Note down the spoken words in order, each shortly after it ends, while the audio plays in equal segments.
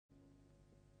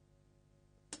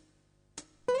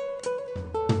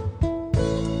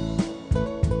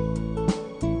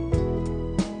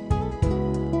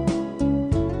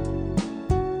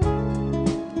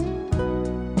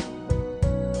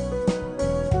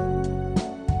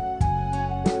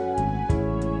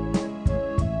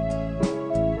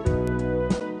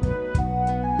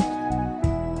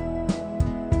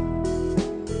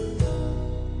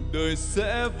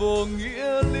sẽ vô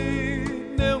nghĩa lý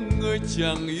nếu người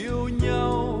chẳng yêu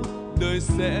nhau. Đời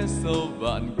sẽ sâu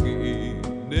vạn kỷ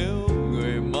nếu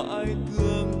người mãi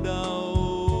thương đau.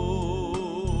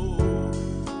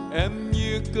 Em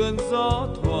như cơn gió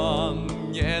thoảng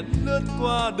nhẹ lướt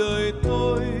qua đời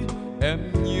tôi. Em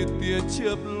như tia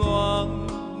chớp loáng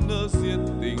nỡ diệt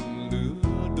tình lứa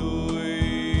đôi.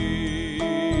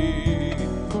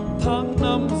 Tháng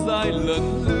năm dài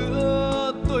lần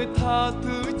nữa tôi tha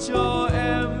thứ cho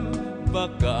em và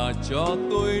cả cho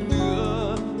tôi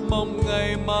nữa, mong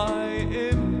ngày mai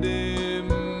êm đềm.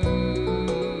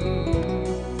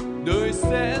 Đời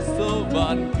sẽ sâu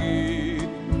vạn kỳ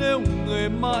nếu người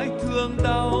mãi thương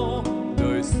đau.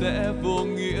 Đời sẽ vô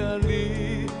nghĩa lý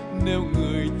nếu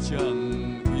người chẳng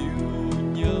yêu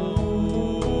nhau.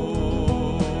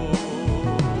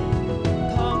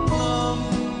 Tháng năm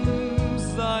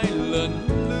dài lần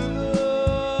nữa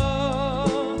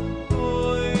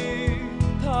tôi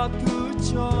tha thứ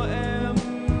cho em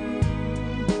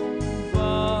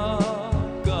và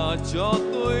cả cho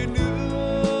tôi nữa,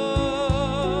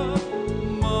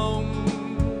 mong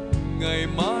ngày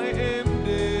mai êm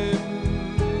đềm.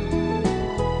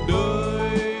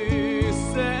 Đời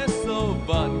sẽ sâu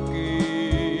vạn kỳ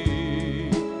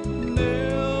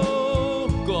nếu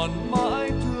còn mãi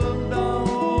thương đau.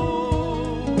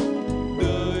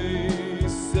 Đời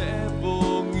sẽ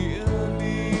vô nghĩa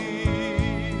lý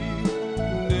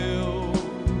nếu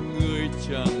người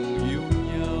chẳng yêu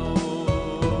nhau.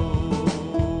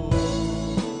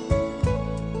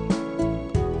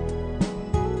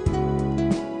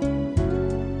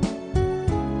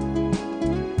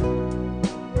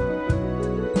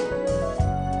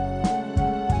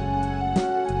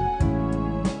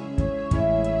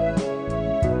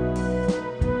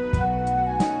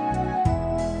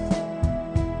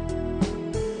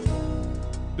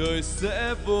 Đời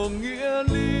sẽ vô nghĩa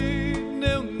lý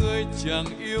nếu người chẳng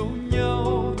yêu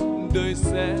nhau. Đời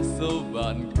sẽ sâu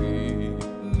vạn kỳ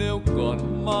nếu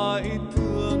còn mãi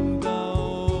thương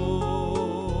đau.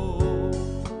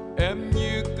 Em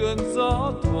như cơn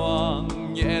gió thoảng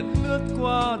nhẹ lướt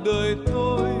qua đời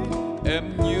tôi. Em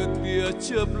như tia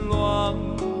chớp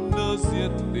loáng nỡ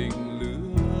diệt tình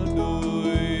lứa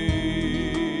đôi.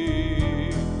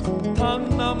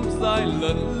 Tháng năm dài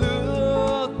lần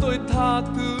nữa tôi tha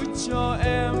thứ cho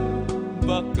em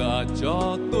và cả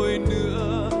cho tôi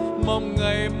nữa, mong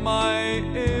ngày mai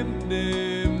êm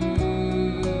đềm.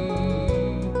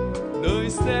 Đời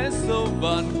sẽ sâu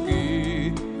vạn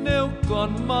kỳ nếu còn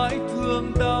mãi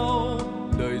thương đau.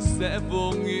 Đời sẽ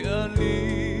vô nghĩa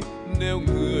lý nếu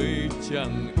người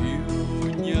chẳng yêu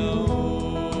nhau.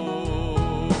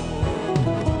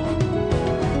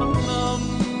 Năm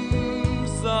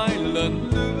dài lần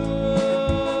nữa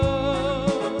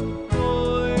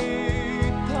tôi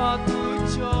tha thứ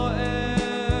cho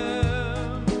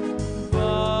em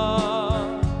và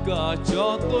cả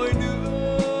cho tôi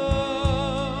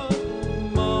nữa,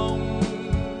 mong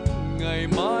ngày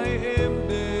mai êm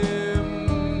đềm.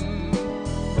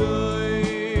 Đời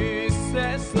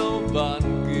sẽ sâu vạn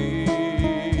kỳ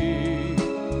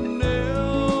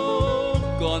nếu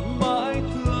còn mãi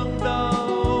thương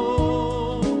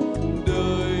đau.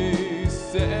 Đời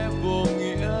sẽ vô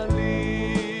nghĩa lý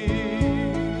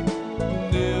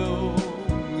nếu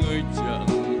người chẳng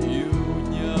yêu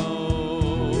nhau.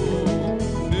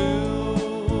 Nếu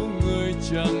người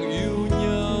chẳng yêu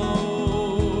nhau.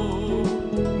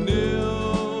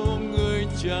 Nếu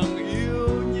người chẳng yêu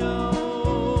nhau.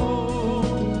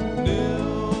 Nếu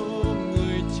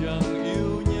người chẳng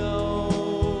yêu nhau.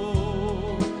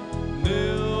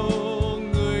 Nếu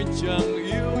người chẳng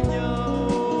yêu nhau.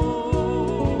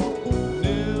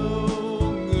 Nếu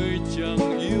người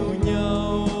chẳng yêu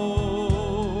nhau.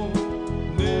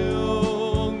 Nếu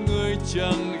người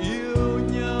chẳng